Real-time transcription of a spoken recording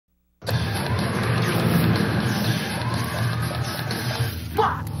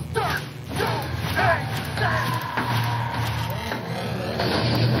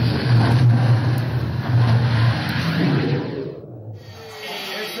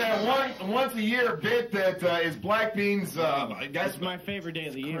that once a year bit that is Black Bean's. I guess my favorite day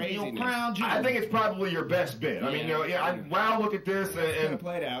of the year. I think it's probably your best bit. I mean, wow, look at this, and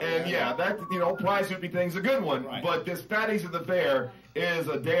play it out. And that prize hoopy thing's a good one. Right. But this Fatties of the Fair is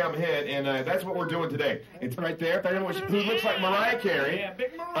a damn hit, and that's what we're doing today. It's right there. Who looks like Mariah Carey. Yeah,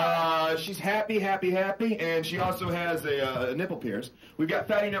 big Mariah. She's happy, and she also has a nipple pierce. We've got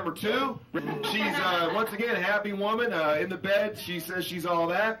Fatty number 2. She's once again a happy woman in the bed. She says she's all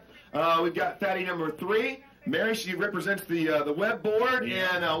that. We've got Fatty number 3. Mary, she represents the web board,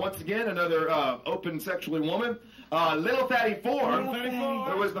 and once again another open sexually woman. Little Fatty 4.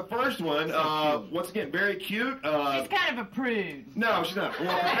 That was the first one. Once again, very cute. She's kind of a prude. No, she's not.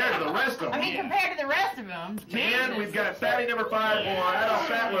 Well, compared to the rest of them. I mean, compared to the rest of them. And we've got Fatty number 5 on Adult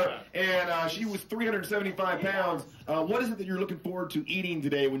Fatler, and she was 375 pounds. What is it that you're looking forward to eating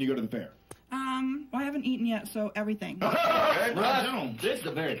today when you go to the fair? I haven't eaten yet, so everything. Right. This is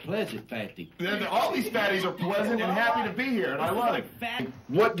a very pleasant fatty. All these fatties are pleasant and happy to be here, and I love it.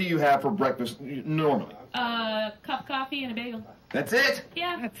 What do you have for breakfast normally? Cup of coffee and a bagel. That's it?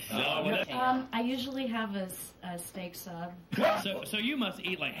 Yeah. I usually have a steak sub. So you must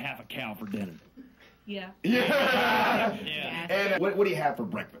eat like half a cow for dinner. Yeah. Yeah. And what do you have for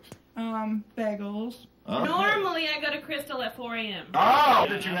breakfast? Bagels. Normally I go to Crystal at 4 a.m. Oh, what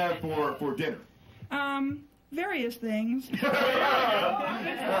did you have for dinner? Various things. Me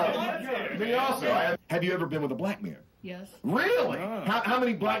also. Have you ever been with a black man? Yes. Really? How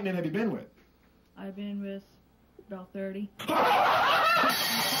many black men have you been with? I've been with about 30.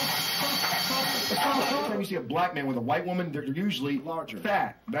 Every time you see a black man with a white woman, they're usually larger,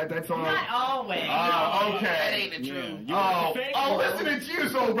 fat. That's all. Not always. Oh, okay. That ain't the truth. Oh, listen to you,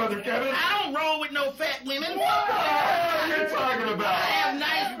 soul brother Kevin. I don't roll with no fat women. What the hell are you talking I about? have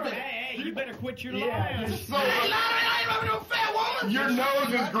nice. Hey, you better quit your Yeah, lies. so I ain't rubbing no fat woman. your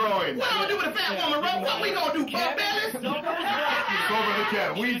nose is growing. What I'm gonna do with a fat woman, bro? What we gonna do, bump bellies? Soul brother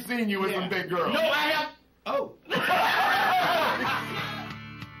Kevin, we've seen you with some big girls. No, I have. Oh.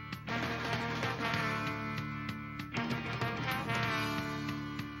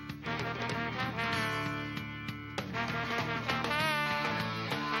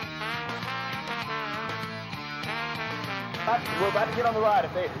 We're about to get on the ride.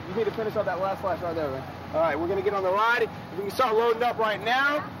 You need to finish up that last flash right there, man. All right, we're going to get on the ride. We can start loading up right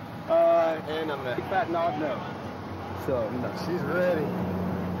now. And I'm going to fat nod no. So, no, she's ready.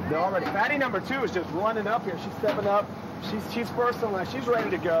 They're already. Fatty number 2 is just running up here. She's stepping up. She's first in line. She's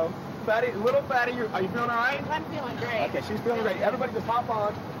ready to go. Fatty, little Fatty, are you feeling all right? I'm feeling great. Okay, she's feeling great. Everybody just hop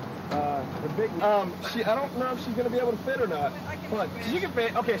on. The big. I don't know if she's going to be able to fit or not. But she can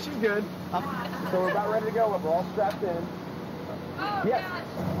fit. Okay, she's good. So we're about ready to go. We're all strapped in. Oh, yes. God.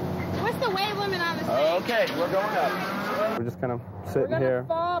 What's the weight limit on the stage? Okay, we're going up. We're just kind of sitting here.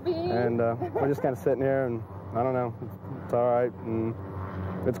 And we're just kind of sitting here, and I don't know. It's all right, and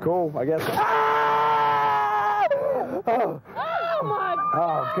it's cool, I guess. Ah! Oh. Oh, my God.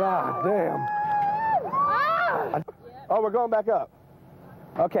 Oh, God damn. Ah! Oh, we're going back up.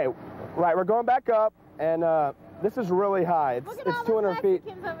 Okay, right, we're going back up, and this is really high. It's 200 feet.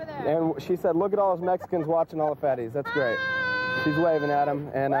 Over there. And she said, look at all those Mexicans watching all the fatties. That's great. She's waving at them,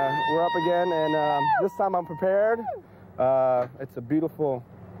 and we're up again, and this time I'm prepared. It's a beautiful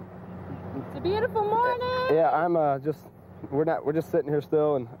morning. Yeah, I'm we're just sitting here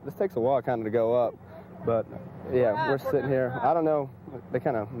still, and this takes a while kind of to go up, but yeah, we're sitting here. I don't know, they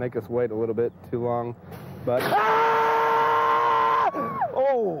kind of make us wait a little bit too long, but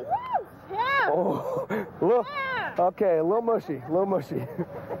oh, Yeah. oh, look, okay, a little mushy.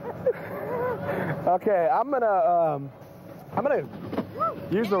 Okay, I'm gonna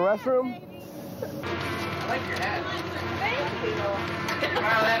use the restroom. I like your hat. Thank you. Can you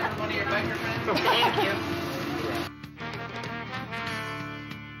borrow that from one of your biker friends? Thank you.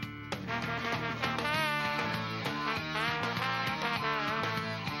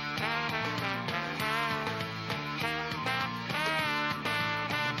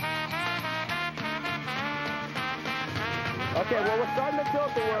 Okay, well, we're starting to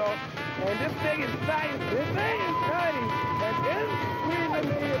tilt the world, and this thing is tiny. And it's squeezing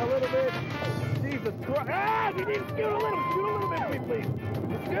me a little bit. Jesus Christ. Ah, you need to scoot a little bit for me, please.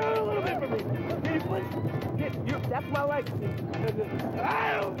 Scoot a little bit for me. Can you please? That's my leg. You need to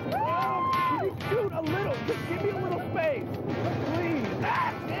scoot a little. Just give me a little space. Please.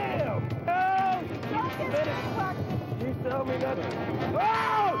 Ah, damn. Oh, just a minute. You tell me nothing.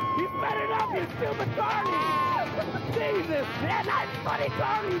 Oh, you sped it up, you stupid Carney. Jesus, yeah, nice funny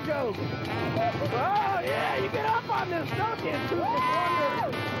Carney joke. Oh, yeah, you get up on this, don't you?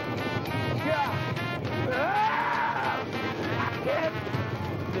 Yeah. Oh, I can't.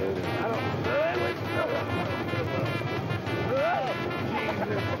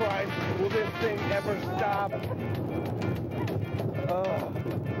 Jesus Christ, will this thing ever stop?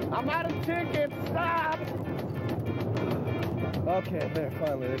 I'm out of tickets, stop! Okay, there,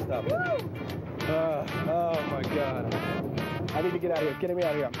 finally, they stopped. Oh my God. I need to get out of here. Get me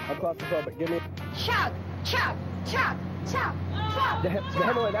out of here. I'm claustrophobic. Give me. Chug, chug, chug, chug, chug. The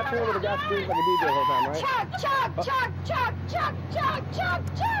Hemingway, that's the one where the guy screams like a DJ the whole time, right? Chug, chug, chug, chug, chug, chug, chug,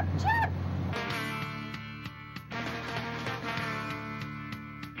 chug, chug.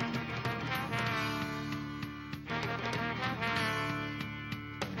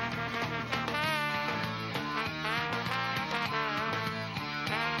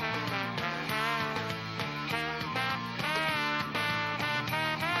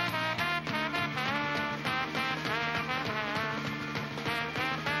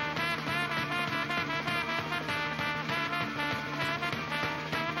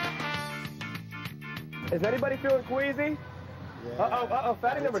 Is anybody feeling queasy? Yeah. Uh-oh,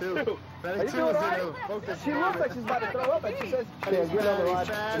 Fatty number 2. Are you feeling all right? She looks like she's about to throw up, and she says, yeah, get on the ride.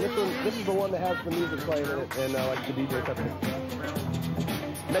 And this is the one that has the music playing in it, and like the DJ type of thing.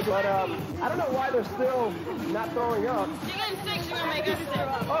 But I don't know why they're still not throwing up. She got 6, you're gonna make us sick.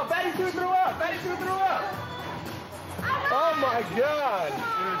 Oh, Fatty 2 threw up! Fatty 2 threw up! Oh my God!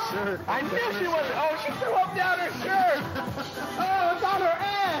 I knew she wasn't. Oh, she threw up down her shirt! Oh, it's on her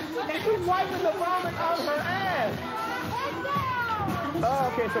ass! And she's wiping the vomit on her ass!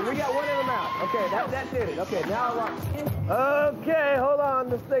 Oh, okay, so we got one in the mouth. Okay, that did it. Okay, now I'm okay, hold on.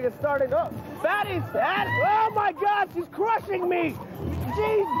 This thing is starting. Oh, Fatty's at. Oh my God, she's crushing me!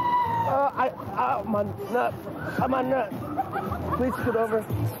 Jeez! My nut. My nut. Please scoot over.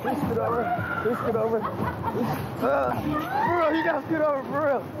 Please scoot over. Please scoot over. For real, you gotta scoot over, for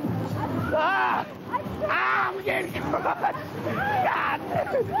real. I'm getting crushed. God.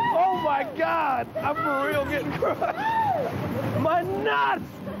 Oh my God. I'm for real getting crushed. My nuts.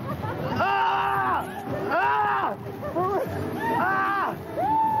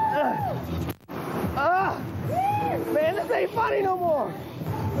 Man, this ain't funny no more.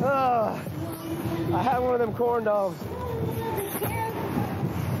 I had one of them corn dogs.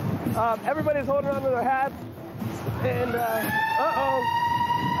 Everybody's holding on to their hats, and uh-oh,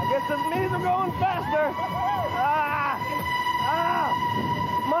 I guess the knees are going faster.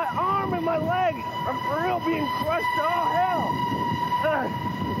 My arm and my leg are for real being crushed to all hell.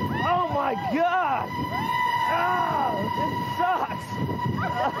 Oh my God. It sucks.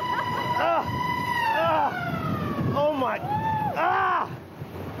 Oh my.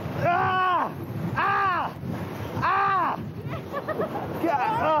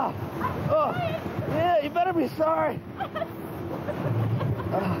 God. Yeah, you better be sorry.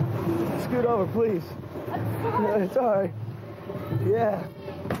 Scoot over, please. Sorry. Yeah.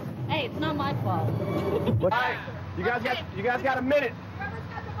 Hey, it's not my fault. All right, you guys got a minute.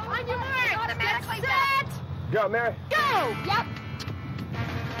 On your mark, automatically set. Go, Mary. Go. Yep.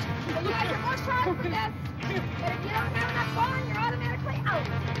 You guys are more sharp for this. But if you don't have enough fun, you're automatically out.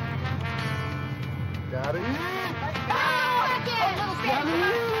 Got it. Let's go! Again!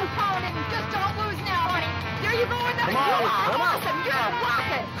 Just don't lose now, honey. There you go. Come on, you are awesome. You're a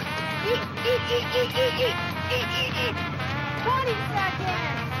rocket. Eat. 20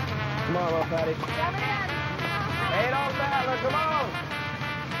 seconds. Come on, little Fatty. 7 in. 8 on Battler, come on.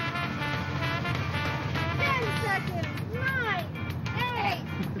 10 seconds. 9, 8,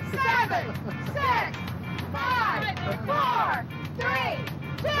 7, 6, 5, 4, 3,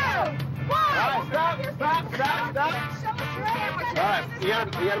 2, 1. All right, stop. All right, you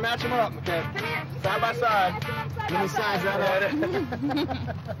gotta match them up, okay? Come here. Side by side. Let me size that up.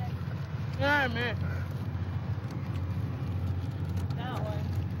 All right, man.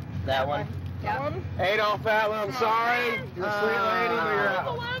 That one. Yep. 8 on Fatler, I'm sorry. You're a sweet lady, but you're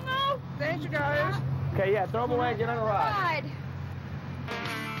out. Thanks, you guys. Okay, yeah, throw them away and get on the ride. Ride.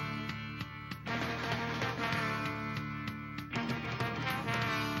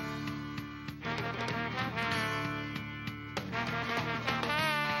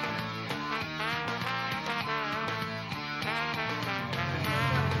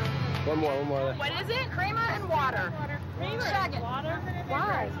 One more. What is it? Creamer and water. Creamer and water?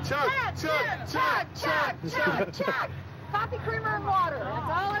 Why? Chug. Coffee, creamer, and water.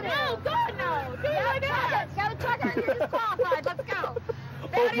 That's all it is. No, God, no. Do it. Gotta chug it. You're disqualified. Let's go.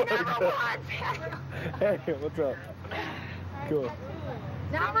 Fatty number 1. Hey, what's up? Cool.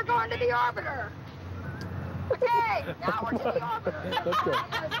 Now we're going to the orbiter. Okay, now we're to the orbiter. Let's go.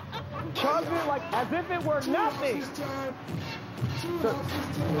 Chug it like as if it were nothing.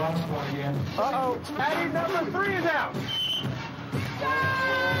 Uh-oh, Fatty number 3 is out.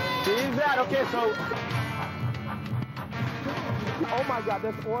 that. Okay, so... Oh my God,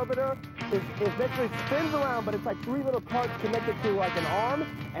 this orbiter is basically spins around, but it's like 3 little parts connected to like an arm,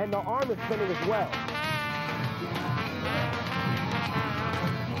 and the arm is spinning as well.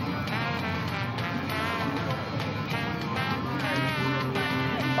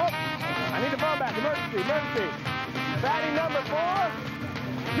 Oh, I need the phone back. Emergency, emergency. Fatty number 4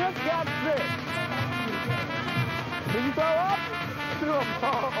 just got sick. Did you throw up? Threw up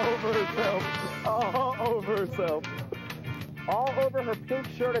all over herself. All over herself. All over her pink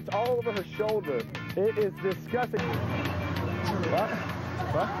shirt. It's all over her shoulder. It is disgusting. What?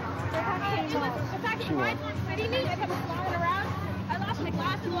 What? She won. I kept flying around. I lost my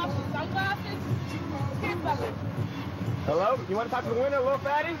glasses, lost my sunglasses. Here's Bubba. Hello? You want to talk to the winner, Lil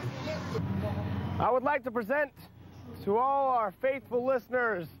Fatty? I would like to present to all our faithful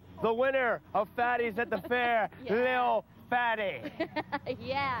listeners the winner of Fatties at the Fair, Lil Fatty.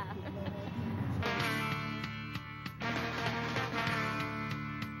 Yeah.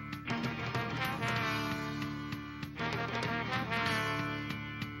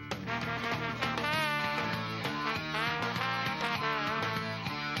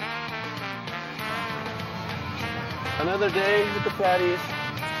 Another day with the Fatties.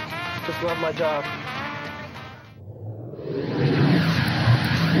 Just love my job.